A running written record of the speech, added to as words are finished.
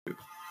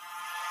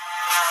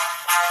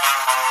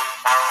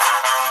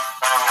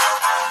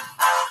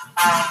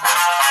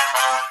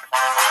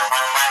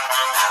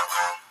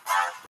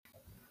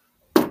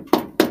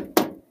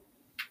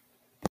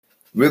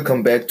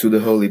Welcome back to the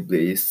Holy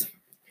Blaze.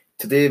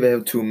 Today we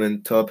have two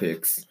main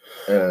topics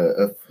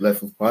of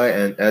Life of Pi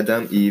and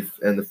Adam, Eve,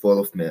 and the Fall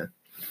of Man.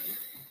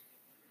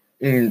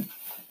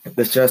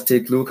 Let's just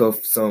take a look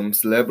of some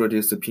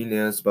celebrities'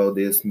 opinions about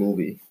this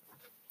movie.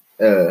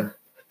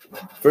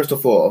 First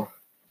of all,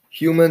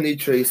 human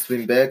nature is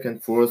swing back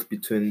and forth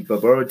between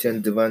barbarity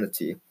and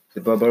divinity. The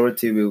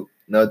barbarity will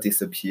not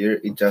disappear,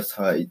 it just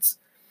hides.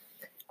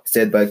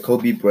 Said by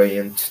Kobe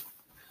Bryant.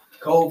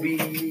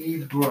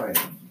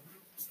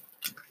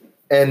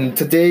 And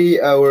today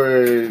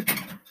our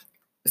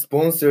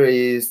sponsor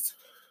is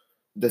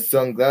the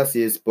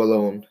Sunglasses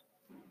Balloon.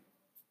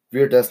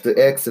 Where does the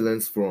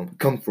excellence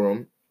come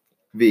from?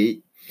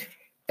 We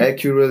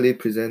accurately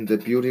present the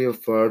beauty of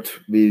art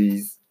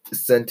with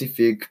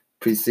scientific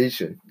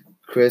precision.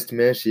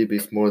 Craftsmanship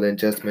is more than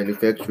just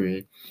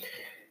manufacturing.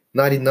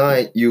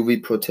 99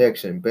 UV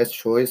protection, best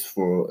choice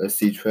for a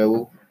sea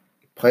travel.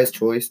 Price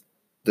choice,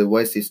 the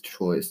wisest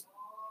choice.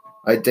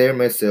 I dare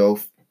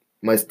myself,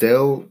 my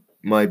style,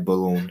 my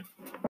balloon.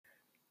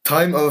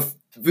 Time of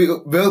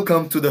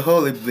welcome to the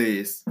Holy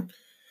Blaze.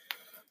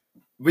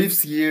 With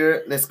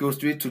here, let's go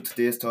straight to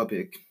today's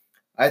topic.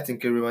 I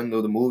think everyone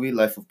know the movie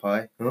Life of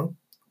Pi, huh?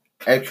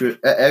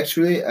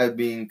 Actually, I've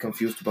been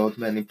confused about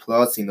many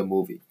plots in the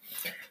movie.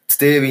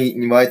 Today we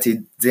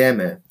invited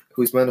Zema,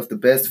 who is one of the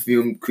best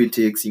film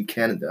critics in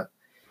Canada.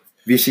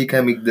 Wish he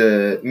can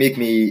make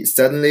me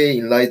suddenly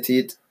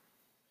enlightened.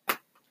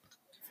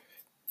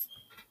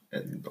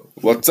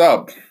 What's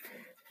up?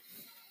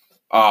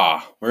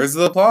 Where's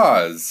the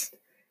applause?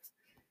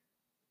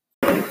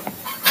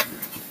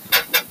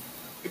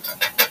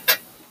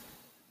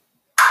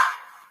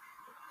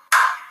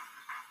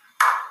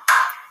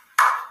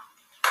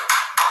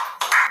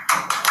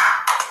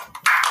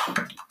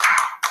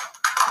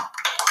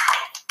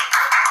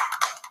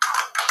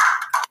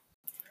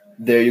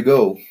 There you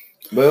go.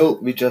 Well,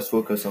 we just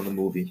focus on the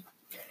movie.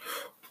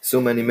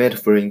 So many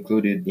metaphors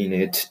included in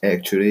it,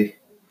 actually.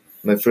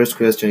 My first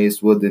question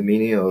is what the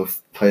meaning of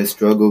Pi's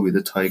struggle with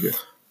the tiger?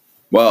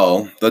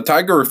 Well, the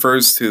tiger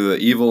refers to the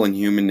evil in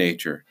human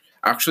nature.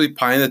 Actually,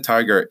 Pi and the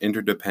tiger are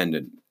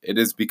interdependent. It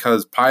is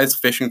because Pi is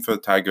fishing for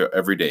the tiger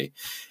every day.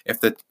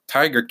 If the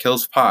tiger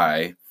kills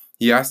Pi,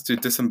 he has to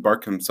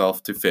disembark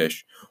himself to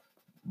fish.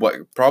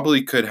 What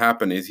probably could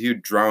happen is he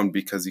would drown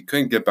because he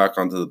couldn't get back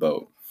onto the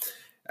boat.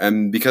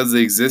 And because of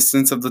the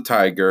existence of the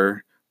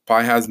tiger,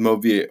 Pi has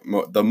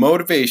the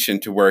motivation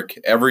to work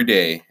every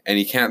day, and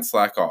he can't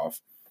slack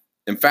off.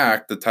 In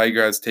fact, the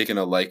tiger has taken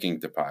a liking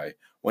to Pi.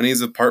 When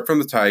he's apart from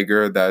the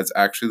tiger, that is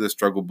actually the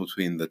struggle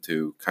between the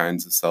two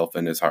kinds of self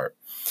in his heart.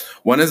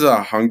 One is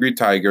a hungry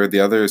tiger, the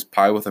other is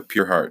Pi with a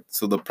pure heart.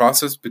 So the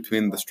process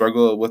between the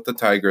struggle with the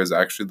tiger is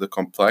actually the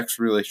complex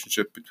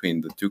relationship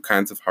between the two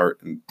kinds of heart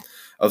and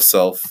of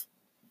self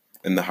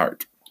in the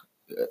heart.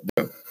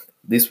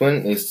 This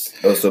one is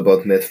also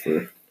about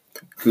metaphor.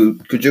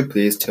 Could you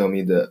please tell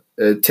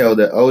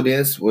the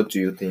audience what do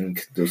you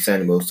think those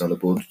animals on the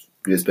boat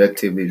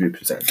respectively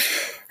represent?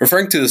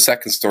 Referring to the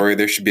second story,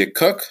 there should be a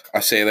cook,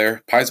 a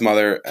sailor, Pi's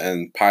mother,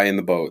 and Pi in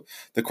the boat.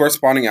 The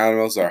corresponding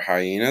animals are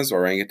hyenas,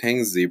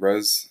 orangutans,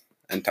 zebras,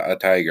 and a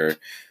tiger,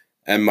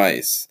 and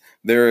mice.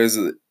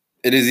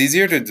 It is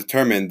easier to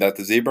determine that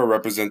the zebra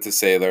represents the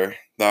sailor,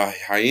 the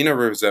hyena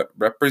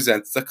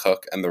represents the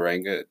cook, and the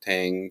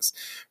orangutans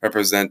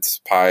represent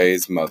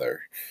Pi's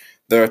mother.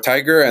 The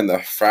tiger and the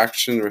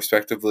faction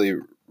respectively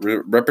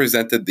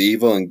represented the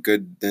evil and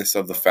goodness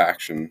of the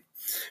faction.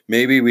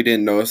 Maybe we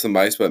didn't notice the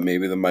mice, but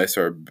maybe the mice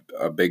are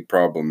a big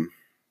problem.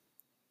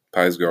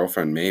 Pi's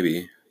girlfriend,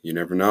 maybe. You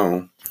never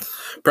know.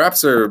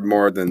 Perhaps they're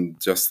more than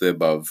just the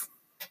above.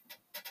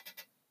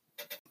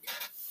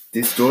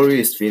 This story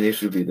is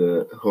finished with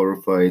the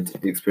horrified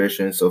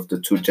expressions of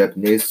the two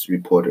Japanese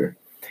reporters.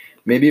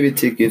 Maybe we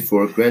take it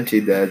for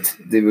granted that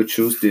they will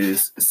choose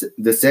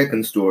the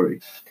second story.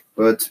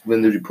 But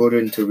when the reporter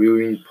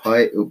interviewing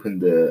Pi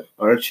opened the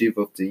archive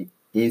of the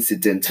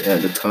incident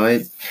at the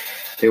time,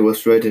 it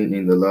was written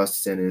in the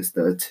last sentence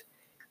that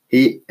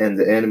he and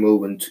the animal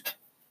went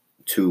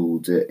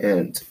to the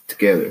end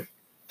together.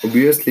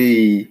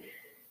 Obviously,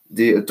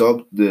 they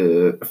adopt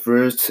the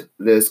first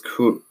less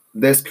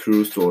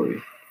cruel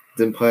story.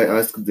 Then Pi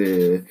asked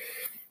the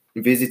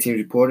visiting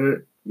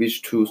reporter,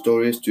 which two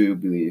stories do you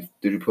believe?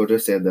 The reporter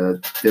said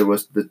that there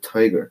was the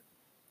tiger,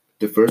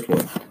 the first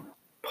one.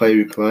 Pi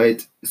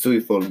replied, so you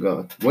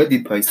forgot. Why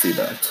did Pi say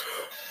that?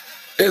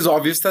 It is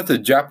obvious that the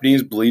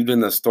Japanese believed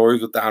in the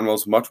stories with the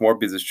animals much more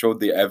because it showed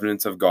the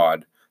evidence of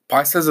God.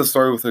 Pi says a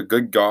story with a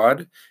good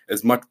God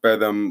is much better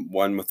than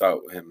one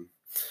without him.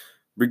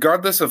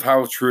 Regardless of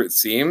how true it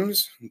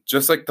seems,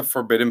 just like the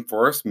Forbidden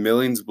Forest,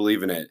 millions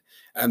believe in it,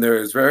 and it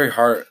is very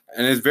hard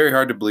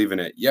to believe in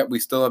it. Yet we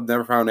still have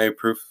never found any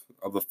proof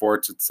of the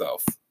forest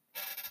itself.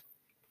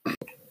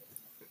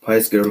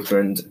 Pi's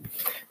girlfriend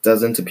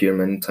doesn't appear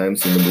many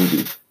times in the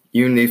movie.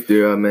 Even if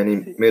there are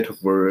many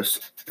metaphors,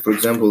 for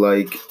example,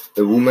 like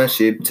a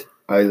woman-shaped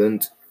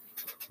island,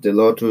 the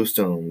lotus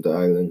on the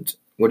island.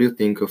 What do you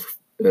think of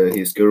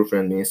his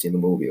girlfriend means in the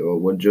movie, or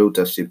what role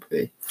does she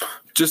play?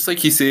 Just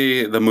like you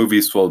say, the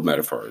movie's full of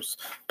metaphors.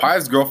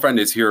 Pie's girlfriend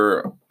is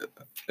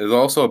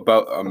also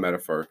about a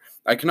metaphor.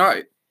 I cannot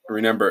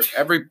remember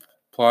every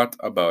plot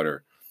about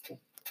her.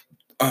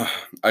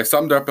 I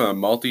summed up in a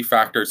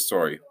multi-factor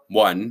story.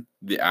 1,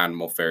 the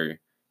animal fairy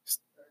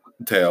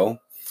tale.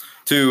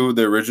 2,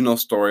 the original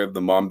story of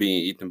the mom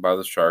being eaten by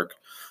the shark.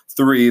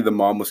 3, the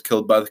mom was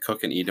killed by the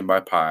cook and eaten by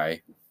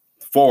Pie.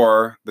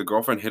 4, the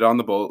girlfriend hid on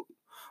the boat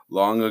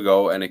long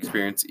ago and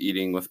experienced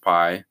eating with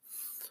Pie.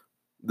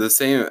 The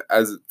same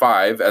as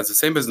 5, as the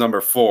same as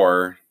number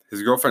 4,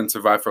 his girlfriend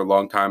survived for a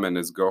long time and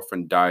his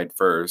girlfriend died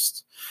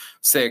first.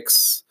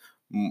 6,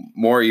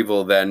 more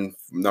evil than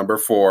number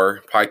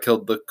 4, Pie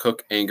killed the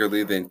cook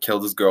angrily, then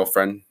killed his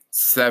girlfriend.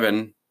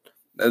 7,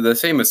 the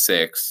same as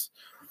 6,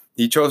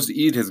 he chose to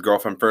eat his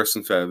girlfriend first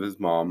instead of his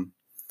mom.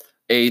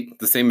 8,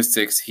 the same as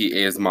 6, he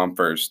ate his mom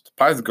first.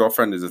 Pie's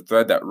girlfriend is a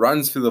thread that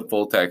runs through the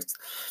full text.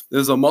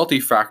 There's a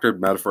multi-factored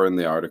metaphor in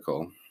the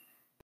article.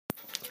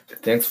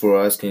 Thanks for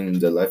asking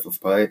the life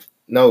of Pi.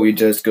 Now we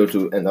just go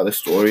to another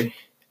story,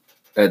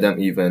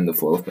 Adam, Eve, and the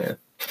fall of man.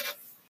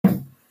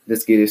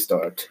 Let's get it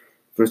started.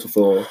 First of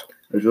all,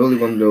 I really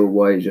want to know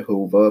why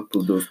Jehovah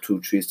put those 2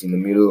 trees in the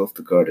middle of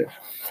the garden,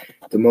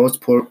 the most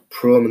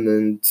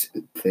prominent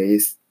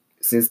place,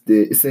 since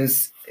he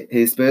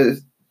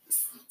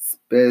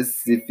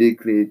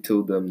specifically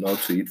told them not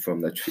to eat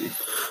from that tree.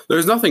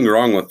 There's nothing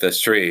wrong with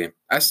this tree.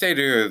 As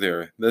stated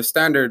earlier, the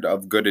standard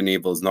of good and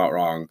evil is not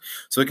wrong,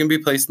 so it can be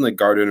placed in the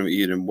Garden of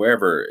Eden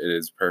wherever it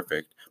is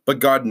perfect. But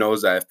God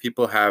knows that if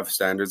people have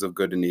standards of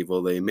good and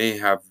evil, they may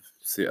have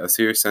a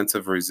serious sense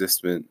of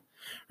resistant,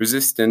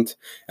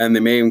 and they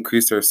may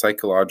increase their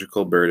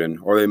psychological burden,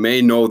 or they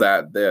may know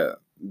that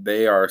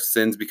they are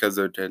sins because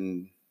of their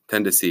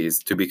tendencies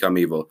to become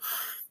evil.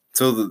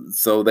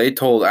 So they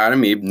told Adam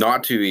and Eve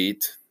not to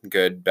eat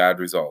bad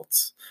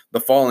results. The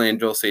fallen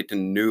angel,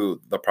 Satan,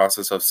 knew the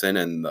process of sin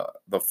and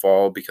the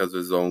fall because of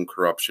his own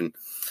corruption.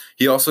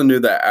 He also knew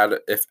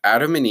that if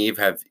Adam and Eve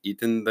have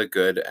eaten the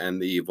good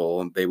and the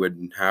evil, they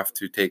would have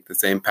to take the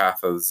same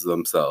path as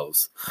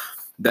themselves.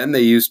 Then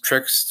they used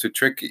tricks to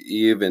trick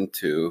Eve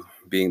into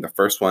being the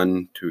first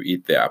one to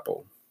eat the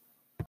apple.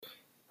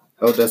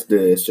 How does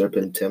the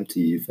serpent tempt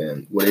Eve,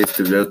 and what is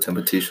the real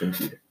temptation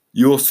here?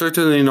 You will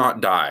certainly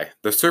not die.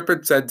 The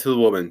serpent said to the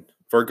woman,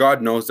 for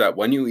God knows that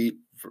when you eat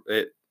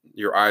it,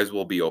 your eyes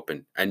will be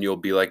open, and you'll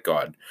be like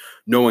God,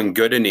 knowing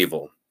good and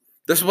evil.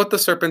 This is what the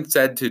serpent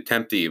said to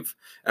tempt Eve,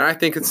 and I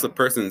think it's the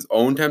person's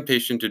own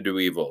temptation to do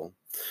evil,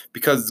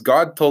 because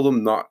God told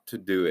them not to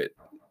do it,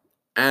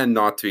 and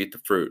not to eat the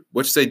fruit,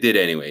 which they did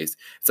anyways.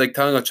 It's like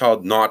telling a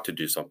child not to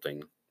do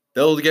something.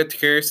 They'll get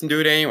curious and do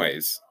it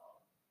anyways.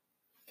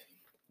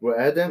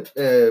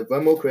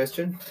 One more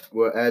question.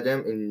 Were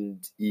Adam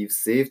and Eve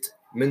saved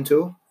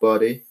mental,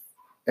 body?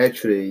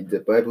 Actually, the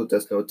Bible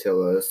does not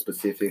tell us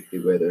specifically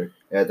whether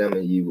Adam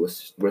and Eve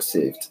were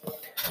saved.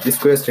 This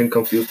question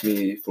confused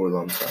me for a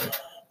long time.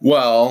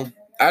 Well,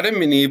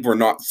 Adam and Eve were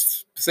not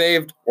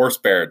saved or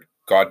spared.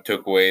 God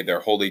took away their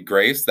holy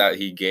grace that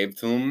he gave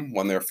to them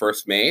when they were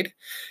first made,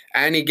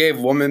 and he gave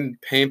women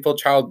painful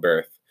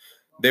childbirth.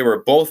 They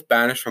were both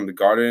banished from the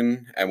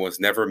garden and was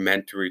never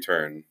meant to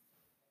return.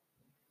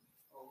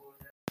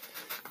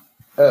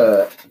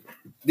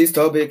 This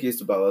topic is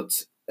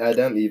about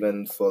Adam, Eve,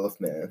 and fall of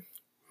man.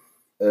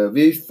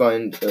 We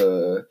find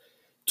a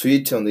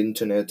tweet on the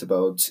internet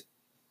about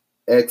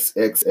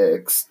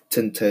XXX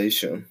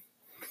temptation.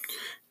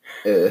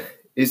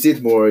 Is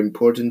it more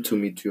important to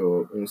meet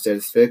your own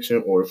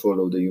satisfaction or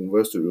follow the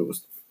universal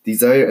rules?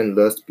 Desire and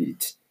lust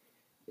beat.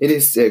 It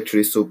is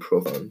actually so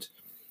profound.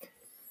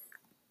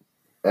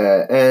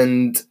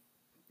 And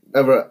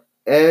our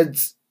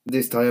ads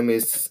this time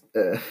is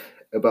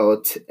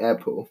about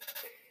Apple.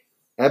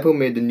 Apple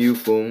made a new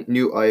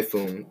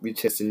iPhone,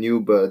 which has a new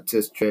but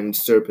strange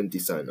serpent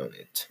design on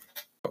it.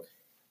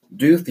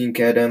 Do you think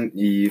Adam and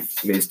Eve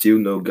may still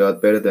know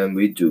God better than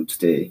we do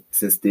today,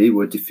 since they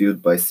were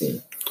defeated by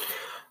sin?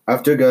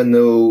 After God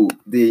knew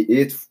they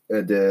ate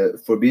the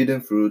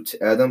forbidden fruit,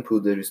 Adam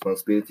put the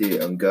responsibility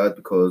on God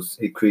because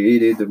he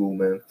created the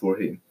woman for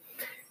him.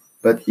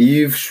 But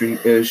Eve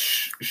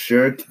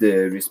shirked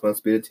the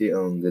responsibility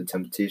on the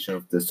temptation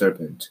of the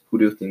serpent. Who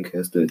do you think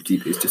has the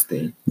deepest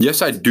stain?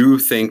 Yes, I do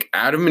think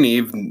Adam and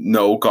Eve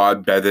know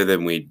God better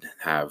than we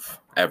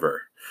have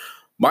ever.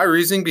 My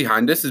reasoning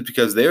behind this is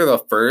because they are the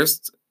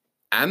first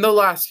and the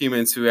last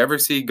humans who ever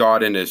see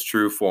God in his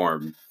true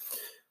form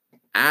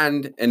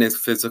and in his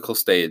physical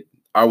state.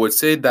 I would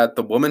say that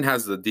the woman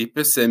has the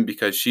deepest sin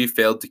because she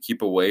failed to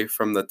keep away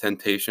from the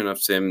temptation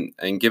of sin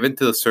and give in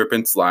to the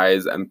serpent's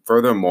lies. And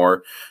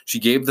furthermore, she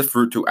gave the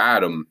fruit to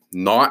Adam,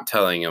 not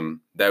telling him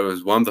that it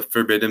was one of the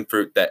forbidden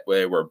fruit that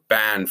they were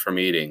banned from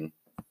eating.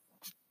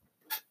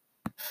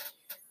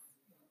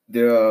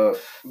 There are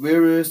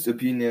various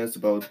opinions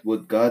about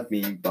what God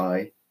means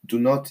by "do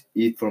not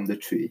eat from the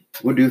tree."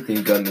 What do you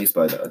think God means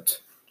by that?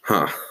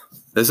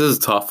 This is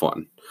a tough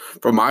one.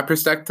 From my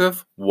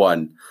perspective,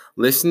 1.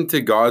 Listen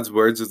to God's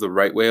words is the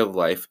right way of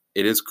life.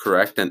 It is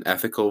correct and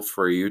ethical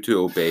for you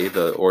to obey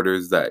the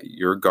orders that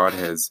your God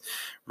has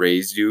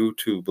raised you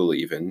to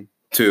believe in.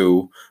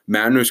 2.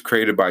 Man was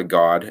created by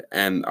God,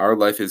 and our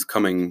life is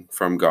coming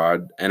from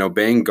God, and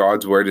obeying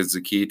God's word is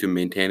the key to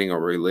maintaining a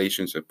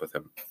relationship with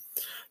Him.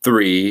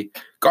 3.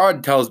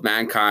 God tells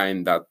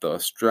mankind that the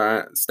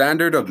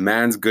standard of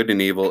man's good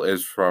and evil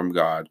is from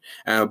God,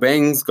 and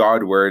obeying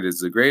God's word is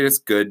the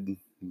greatest good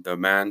the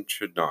man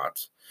should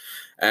not,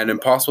 and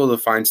impossible to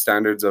find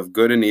standards of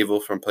good and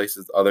evil from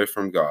places other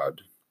from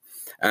God.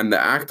 And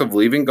the act of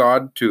leaving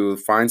God to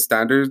find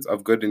standards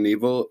of good and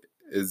evil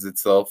is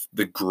itself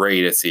the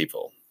greatest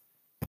evil.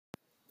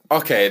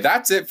 Okay,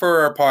 that's it for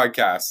our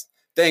podcast.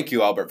 Thank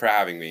you, Albert, for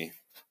having me.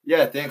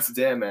 Yeah, thanks,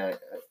 Dan, man.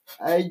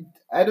 I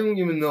don't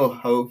even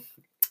know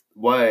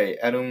why.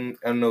 I don't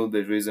know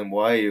the reason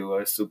why you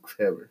are so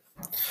clever.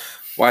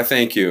 Why,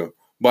 thank you.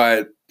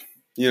 But,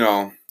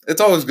 it's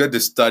always good to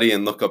study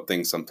and look up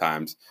things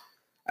sometimes.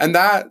 And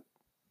that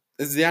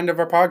is the end of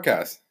our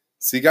podcast.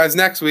 See you guys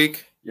next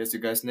week. Yes, you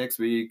guys next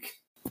week.